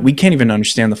 right? Mm-hmm. We can't even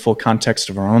understand the full context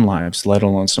of our own lives, let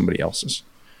alone somebody else's.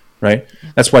 Right?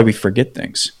 That's why we forget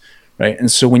things, right? And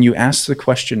so when you ask the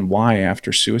question why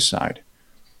after suicide,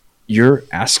 you're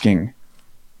asking,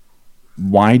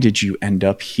 why did you end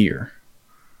up here?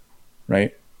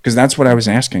 Right? Because that's what I was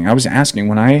asking. I was asking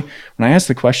when I asked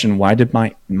the question, why did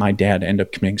my dad end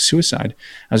up committing suicide?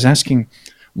 I was asking,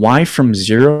 why from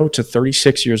 0 to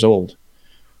 36 years old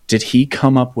did he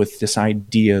come up with this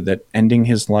idea that ending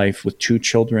his life with 2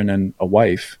 children and a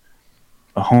wife,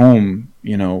 a home,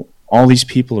 all these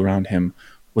people around him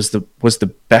was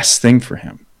the best thing for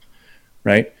him,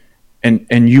 right?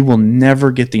 And you will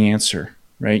never get the answer,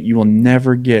 right? You will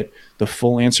never get the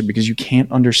full answer, because you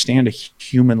can't understand a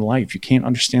human life. You can't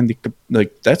understand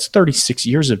that's 36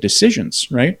 years of decisions,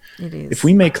 right? It is. If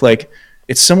we make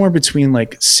it's somewhere between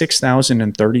 6,000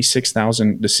 and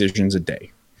 36,000 decisions a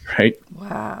day, right?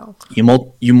 Wow.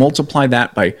 You multiply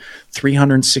that by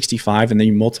 365, and then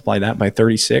you multiply that by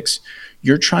 36.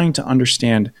 You're trying to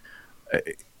understand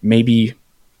maybe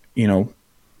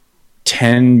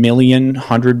 10 million,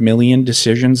 100 million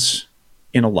decisions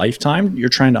in a lifetime. You're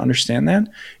trying to understand that.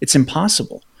 It's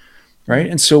impossible, right?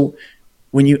 And so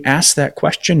when you ask that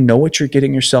question, know what you're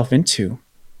getting yourself into.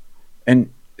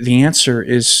 And the answer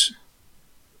is,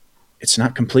 it's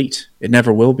not complete. It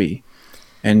never will be.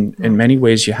 And in many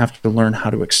ways, you have to learn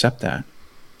how to accept that.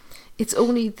 It's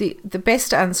only the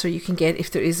best answer you can get, if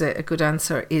there is a good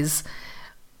answer, is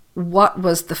what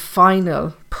was the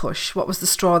final push? What was the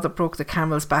straw that broke the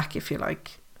camel's back, if you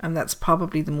like? And that's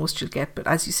probably the most you'll get. But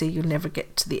as you say, you'll never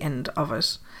get to the end of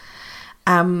it.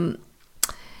 The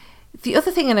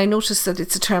other thing, and I noticed that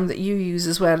it's a term that you use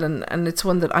as well, and it's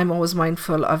one that I'm always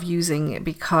mindful of using,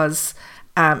 because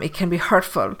it can be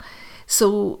hurtful.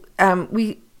 So I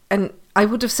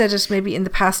would have said it maybe in the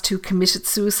past, who committed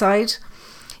suicide,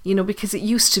 because it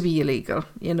used to be illegal,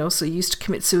 so you used to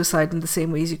commit suicide in the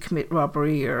same way as you commit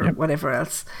robbery or whatever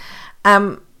else.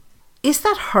 Is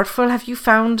that hurtful, have you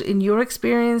found, in your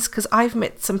experience? Because I've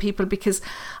met some people, because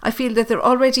I feel that they're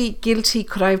already guilty.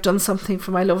 Could I have done something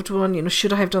for my loved one?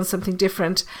 Should I have done something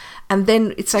different? And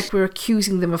then it's like we're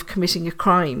accusing them of committing a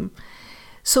crime.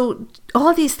 So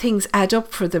all these things add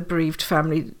up for the bereaved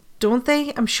family, don't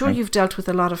they? I'm sure you've dealt with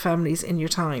a lot of families in your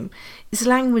time. Is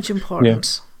language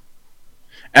important? Yeah.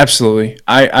 Absolutely.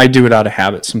 I do it out of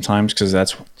habit sometimes, because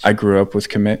I grew up with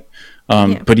commit.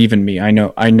 But even me, I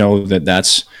know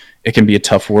that it can be a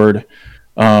tough word.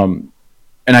 And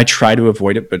I try to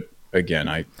avoid it, but again,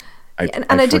 I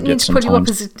didn't mean to pull you up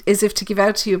as if to give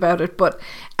out to you about it, but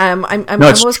I'm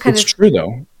always kind of... It's true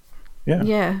though.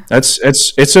 Yeah.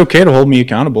 It's okay to hold me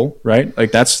accountable, right?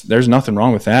 There's nothing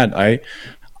wrong with that.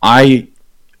 I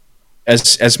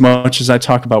as much as I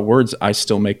talk about words, I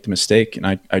still make the mistake, and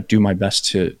I do my best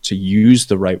to use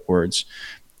the right words.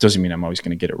 Doesn't mean I'm always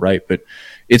going to get it right, but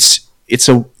it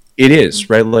is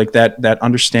right. That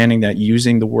understanding that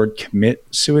using the word commit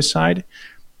suicide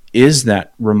is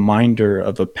that reminder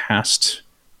of a past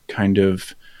kind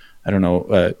of,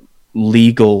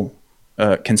 legal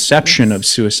conception of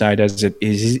suicide, as it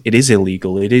is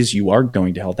illegal. It is, you are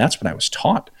going to hell. That's what I was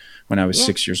taught when I was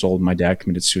 6 years old. My dad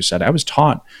committed suicide. I was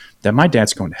taught that my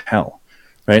dad's going to hell,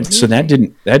 right? Mm-hmm. So that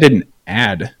didn't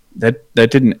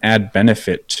add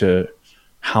benefit to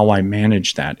how I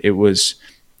managed that. It was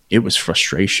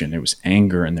frustration. It was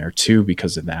anger in there too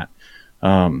because of that.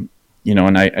 And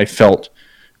I felt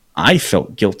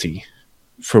guilty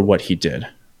for what he did,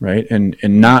 right? And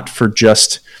not for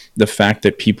just the fact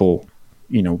that people,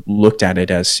 looked at it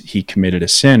as he committed a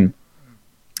sin,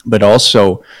 but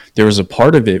also there was a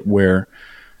part of it where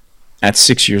at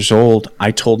 6 years old,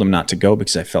 I told him not to go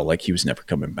because I felt like he was never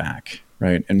coming back,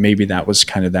 right? And maybe that was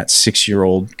kind of that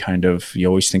 6-year-old kind of, you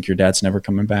always think your dad's never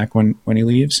coming back when he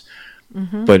leaves.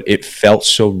 Mm-hmm. But it felt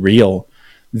so real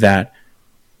that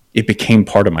it became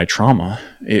part of my trauma.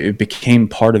 It became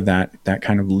part of that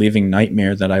kind of living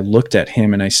nightmare that I looked at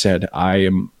him and I said, I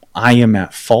I am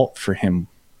at fault for him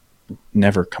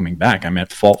never coming back. I'm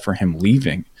at fault for him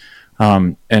leaving.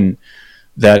 And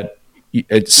that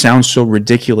it sounds so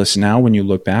ridiculous now when you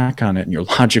look back on it and you're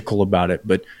logical about it.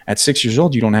 But at 6 years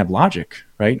old, you don't have logic,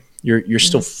 right? You're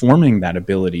still forming that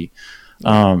ability.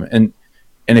 And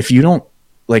if you don't,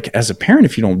 like, as a parent,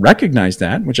 if you don't recognize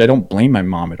that, which I don't blame my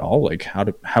mom at all, like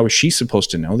how is she supposed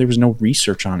to know? There was no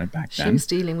research on it back then. She was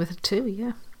dealing with it too,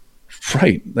 yeah.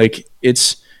 Right. Like,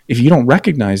 if you don't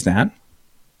recognize that,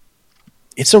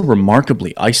 it's a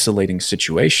remarkably isolating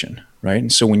situation, right?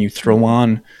 And so when you throw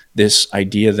on this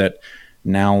idea that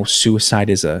now suicide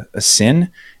is a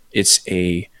sin, it's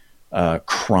a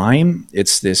crime,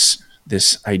 it's this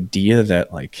idea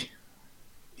that, like,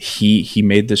 he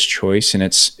made this choice and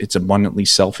it's abundantly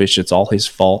selfish, it's all his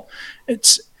fault.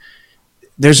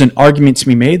 There's an argument to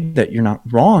be made that you're not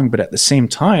wrong, but at the same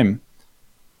time,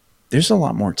 there's a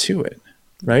lot more to it,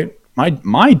 right?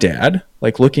 My dad,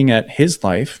 like, looking at his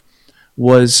life,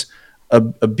 was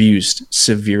abused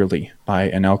severely by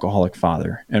an alcoholic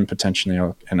father and potentially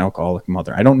an alcoholic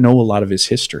mother. I don't know a lot of his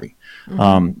history,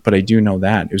 but I do know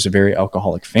that it was a very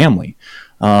alcoholic family.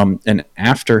 And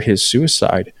after his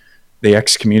suicide, they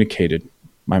excommunicated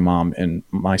my mom and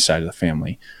my side of the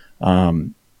family.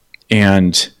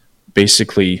 And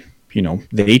basically,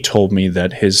 they told me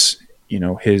that his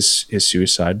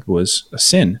suicide was a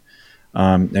sin,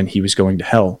 and he was going to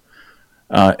hell.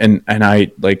 And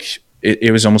I, like,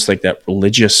 it was almost like that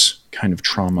religious kind of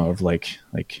trauma of like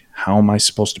how am I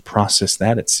supposed to process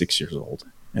that at 6 years old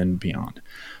and beyond?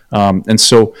 And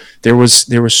so there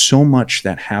was so much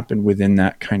that happened within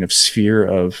that kind of sphere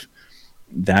of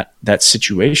that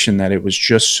situation that it was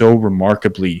just so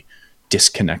remarkably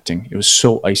disconnecting. It was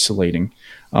so isolating.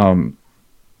 And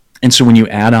so when you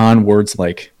add on words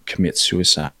like commit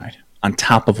suicide on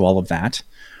top of all of that,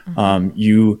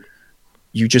 you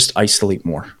just isolate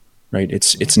more, right?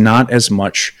 It's not as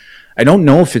much. I don't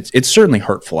know if it's certainly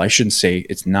hurtful. I shouldn't say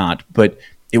it's not, but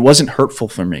it wasn't hurtful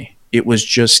for me. It was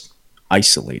just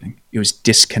isolating. It was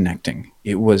disconnecting.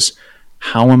 It was,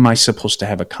 how am I supposed to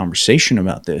have a conversation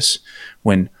about this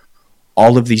when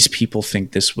all of these people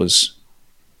think this was,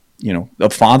 a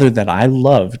father that I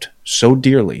loved so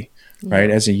dearly, right?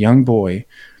 As a young boy,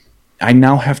 I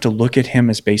now have to look at him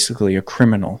as basically a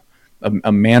criminal,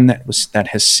 a man that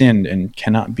has sinned and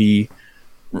cannot be,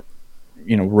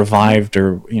 revived,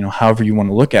 or, however you want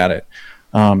to look at it.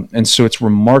 And so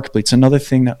it's another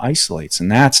thing that isolates,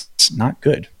 and that's not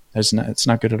good. It's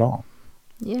not good at all.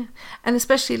 Yeah. And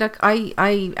especially, like,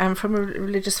 I am from a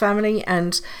religious family,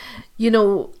 and,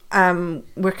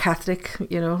 we're Catholic,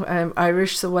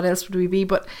 Irish, so what else would we be?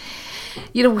 But,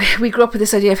 we grew up with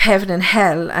this idea of heaven and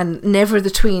hell, and never the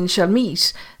twain shall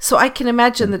meet. So I can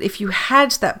imagine that if you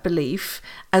had that belief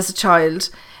as a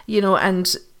child,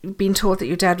 and being told that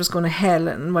your dad was going to hell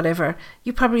and whatever,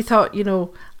 you probably thought,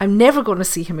 I'm never going to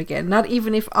see him again. Not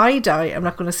even if I die, I'm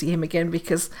not going to see him again,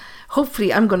 because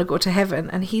hopefully I'm going to go to heaven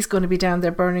and he's going to be down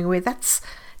there burning away. That's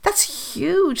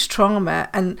huge trauma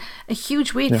and a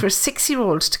huge weight for a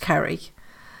 6-year-old to carry,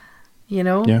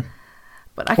 Yeah.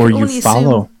 But I can only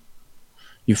assume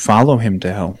you follow him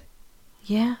to hell.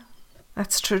 Yeah,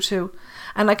 that's true too.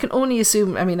 And I can only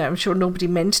assume, I'm sure nobody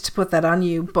meant to put that on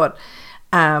you, but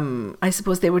I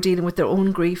suppose they were dealing with their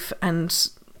own grief, and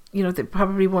they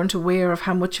probably weren't aware of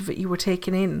how much of it you were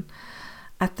taking in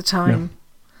at the time.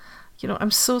 Yeah.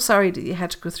 I'm so sorry that you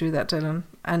had to go through that, Dylan,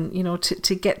 and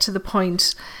to get to the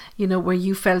point where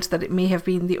you felt that it may have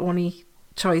been the only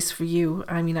choice for you.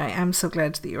 I am so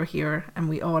glad that you're here, and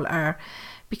we all are,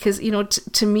 because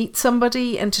to meet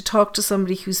somebody and to talk to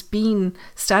somebody who's been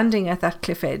standing at that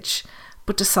cliff edge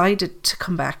but decided to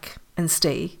come back and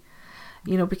stay.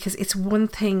 Because it's one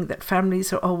thing that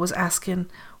families are always asking,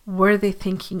 were they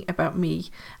thinking about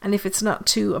me? And if it's not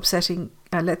too upsetting,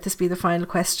 let this be the final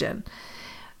question.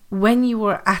 When you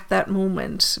were at that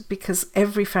moment, because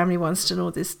every family wants to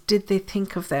know this, did they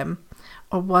think of them,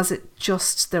 or was it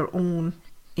just their own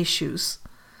issues?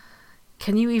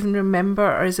 Can you even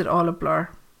remember, or is it all a blur?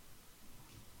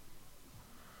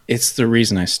 It's the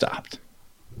reason I stopped,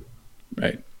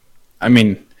 right?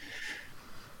 When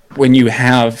you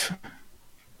have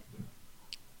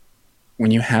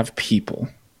people,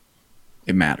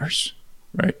 it matters,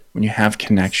 right? When you have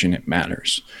connection, it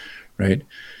matters, right?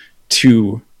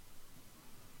 To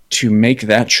make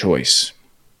that choice,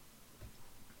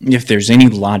 if there's any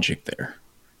logic there,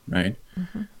 right?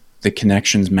 The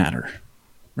connections matter,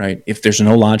 right? If there's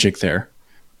no logic there,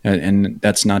 and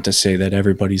that's not to say that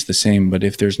everybody's the same, but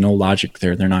if there's no logic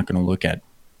there, they're not going to look at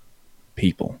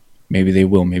people. Maybe they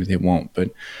will, maybe they won't.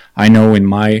 But I know in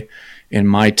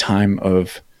my time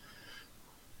of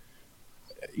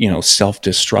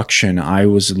self-destruction, I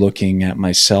was looking at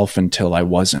myself until I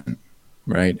wasn't,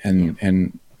 right?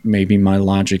 And maybe my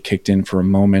logic kicked in for a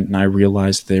moment, and I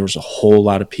realized there was a whole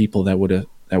lot of people that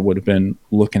would have been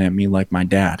looking at me like my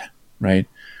dad, right?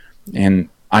 And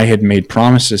I had made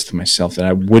promises to myself that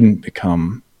I wouldn't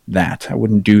become that. I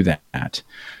wouldn't do that.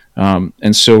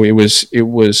 And so it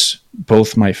was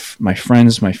both my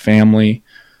friends, my family,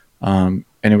 and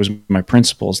it was my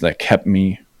principles that kept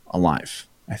me alive,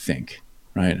 I think,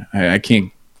 right? I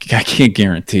can't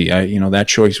guarantee. That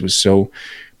choice was so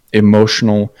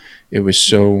emotional. It was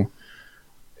so,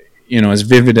 as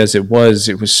vivid as it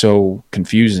was so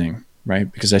confusing, right?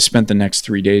 Because I spent the next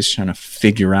 3 days trying to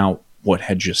figure out what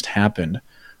had just happened.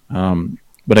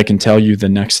 But I can tell you the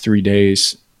next 3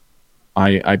 days,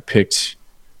 I picked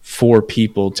 4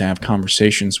 people to have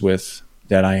conversations with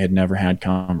that I had never had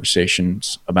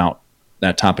conversations about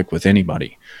that topic with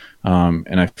anybody.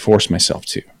 And I forced myself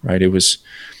to, right? It was,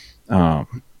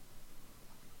 and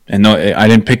no, I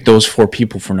didn't pick those 4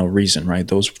 people for no reason, right?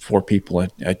 Those 4 people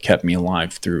had kept me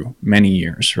alive through many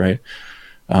years, right?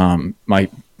 My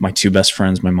 2 best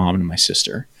friends, my mom and my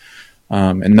sister.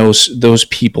 And those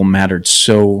people mattered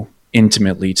so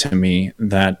intimately to me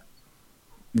that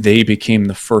they became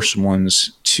the first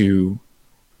ones to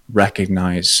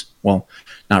to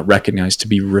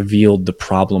be revealed the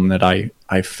problem that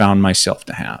I found myself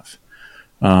to have.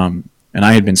 And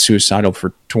I had been suicidal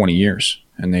for 20 years,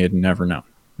 and they had never known,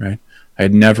 right? I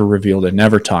had never revealed it,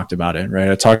 never talked about it, right?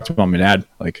 I talked about my dad,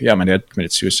 like, yeah, my dad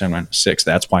committed suicide when I was 6.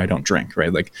 That's why I don't drink,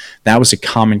 right? Like, that was a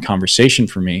common conversation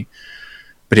for me,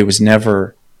 but it was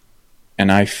never,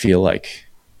 and I feel like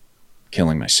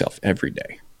killing myself every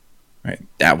day, right?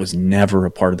 That was never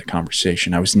a part of the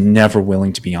conversation. I was never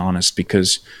willing to be honest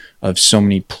because of so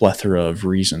many plethora of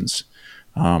reasons.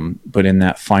 But in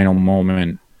that final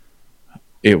moment,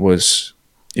 it was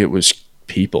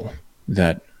people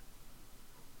that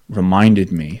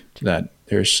reminded me that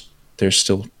there's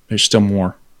still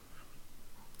more.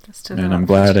 And I'm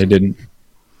glad I didn't.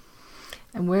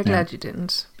 And we're glad you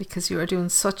didn't, because you are doing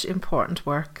such important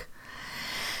work.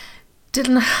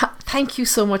 Dylan, thank you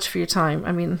so much for your time.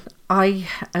 I mean, I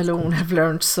alone have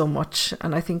learned so much,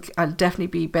 and I think I'll definitely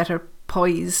be better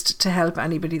poised to help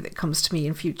anybody that comes to me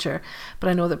in future. But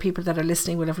I know that people that are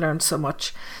listening will have learned so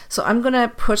much. So I'm going to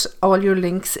put all your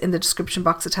links in the description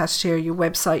box attached here, your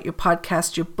website, your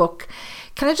podcast, your book.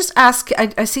 Can I just ask,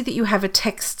 I see that you have a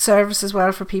text service as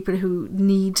well for people who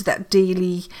need that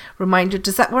daily reminder.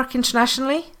 Does that work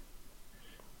internationally?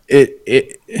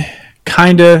 It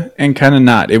kinda and kinda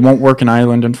not. It won't work in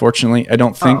Ireland, unfortunately, I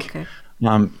don't think. Oh,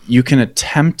 okay. You can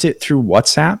attempt it through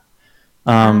WhatsApp,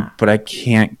 but I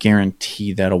can't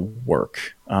guarantee that'll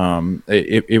work.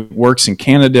 It works in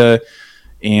Canada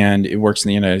and it works in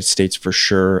the United States for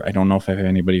sure. I don't know if I have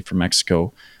anybody from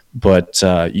Mexico, but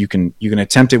you can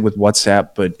attempt it with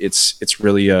WhatsApp, but it's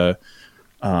really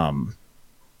from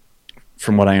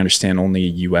what I understand, only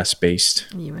a US based.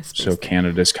 So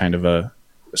Canada's kind of a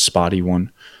spotty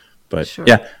one. But sure.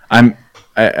 Yeah,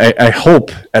 I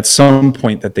hope at some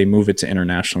point that they move it to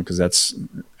international, because that's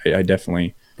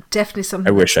definitely something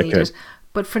I wish I could.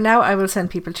 But for now, I will send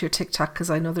people to your TikTok, because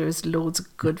I know there's loads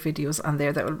of good videos on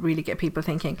there that will really get people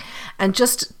thinking. And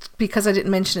just because I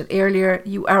didn't mention it earlier,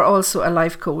 you are also a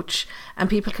life coach, and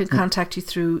people can contact you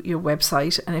through your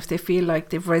website. And if they feel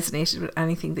like they've resonated with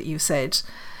anything that you said,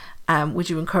 would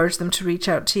you encourage them to reach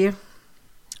out to you?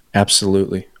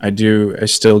 Absolutely. I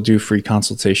still do free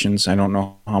consultations. I don't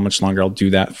know how much longer I'll do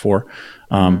that for.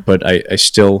 But I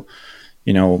still,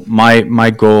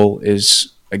 my goal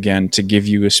is, again, to give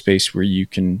you a space where you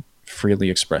can freely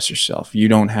express yourself. You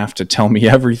don't have to tell me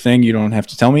everything. You don't have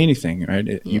to tell me anything,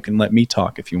 right? You can let me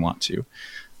talk if you want to.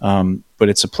 But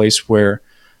it's a place where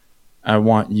I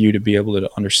want you to be able to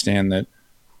understand that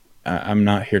I'm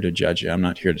not here to judge you. I'm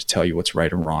not here to tell you what's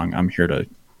right or wrong. I'm here to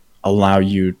allow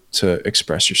you to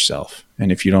express yourself.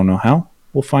 And if you don't know how,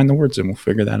 we'll find the words and we'll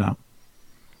figure that out.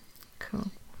 Cool.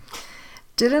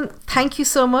 Dylan, thank you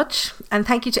so much. And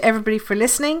thank you to everybody for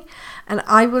listening. And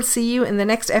I will see you in the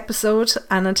next episode.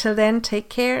 And until then, take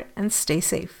care and stay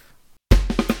safe.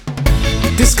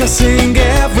 Discussing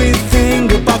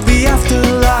everything about the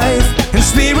afterlife.